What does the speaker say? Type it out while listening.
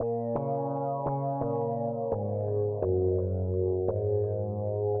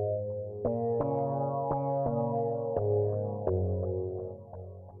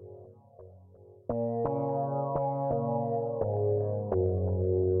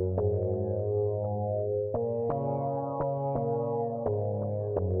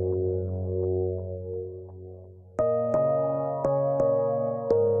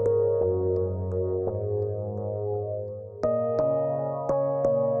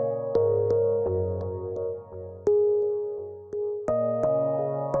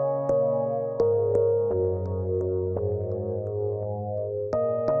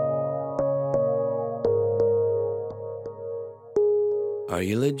Are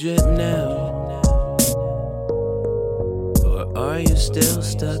you legit now? Or are you still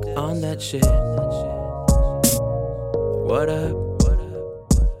stuck on that shit? What up?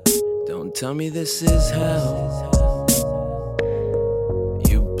 Don't tell me this is hell.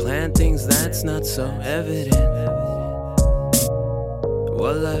 You plan things that's not so evident.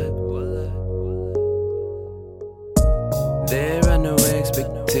 Voila. There are no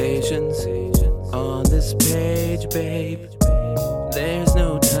expectations on this page, babe. There's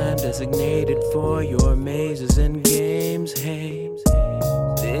no time designated for your mazes and games. Hey,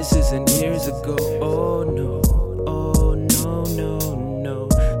 this isn't years ago. Oh no, oh no, no, no.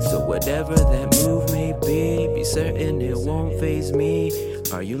 So whatever that move may be certain it won't faze me.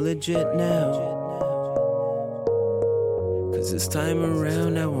 Are you legit now? Cause this time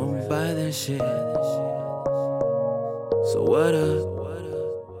around I won't buy that shit. So what up?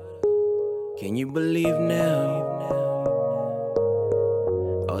 Can you believe now?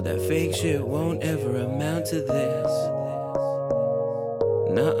 All that fake shit won't ever amount to this.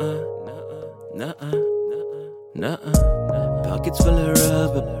 Nuh-uh, nuh-uh, nuh-uh. Pockets full of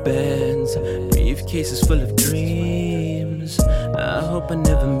rubber bands, briefcases full of dreams. I hope I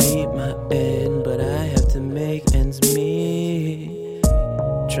never meet my end, but I have to make ends meet.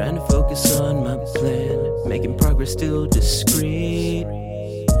 Trying to focus on my plan, making progress still discreet.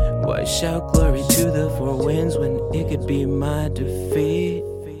 Why shout glory to the four winds when it could be my defeat?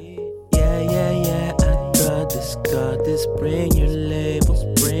 Yeah, got this. Bring your labels,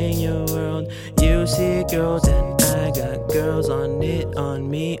 bring your world. You see girls and I got girls on it, on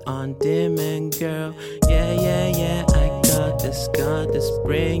me, on dim and girl. Yeah, I got this.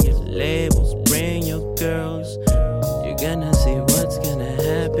 Bring your labels, bring your girls. You're gonna see what's gonna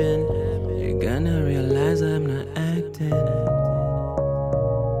happen. You're gonna realize I'm not acting.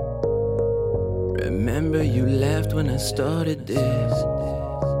 Remember you laughed when I started this.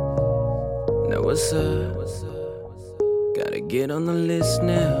 Now what's up? Gotta get on the list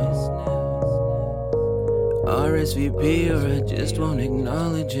now. RSVP or I just won't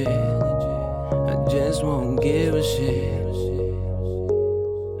acknowledge it. I just won't give a shit.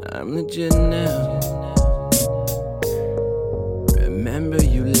 I'm legit now. Remember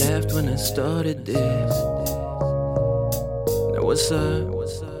you laughed when I started this. Now what's up?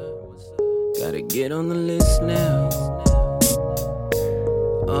 Gotta get on the list now.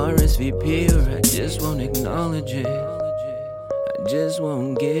 RSVP or I just won't acknowledge it. I just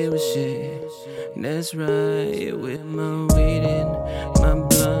won't give a shit. That's right, with my weed my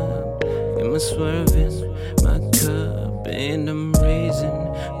blunt, and my swerving, my cup, and I'm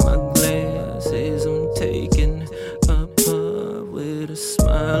raising my glasses. I'm taking a puff with a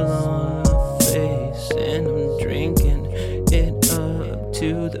smile on my face, and I'm drinking it up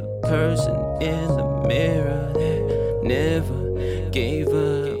to the person in the mirror that never gave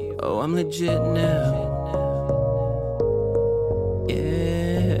up. Oh, I'm legit now.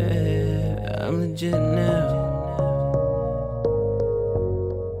 Yeah, I'm legit now.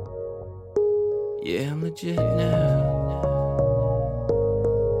 Yeah, I'm legit now.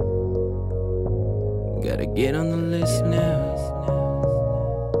 Gotta get on the list now.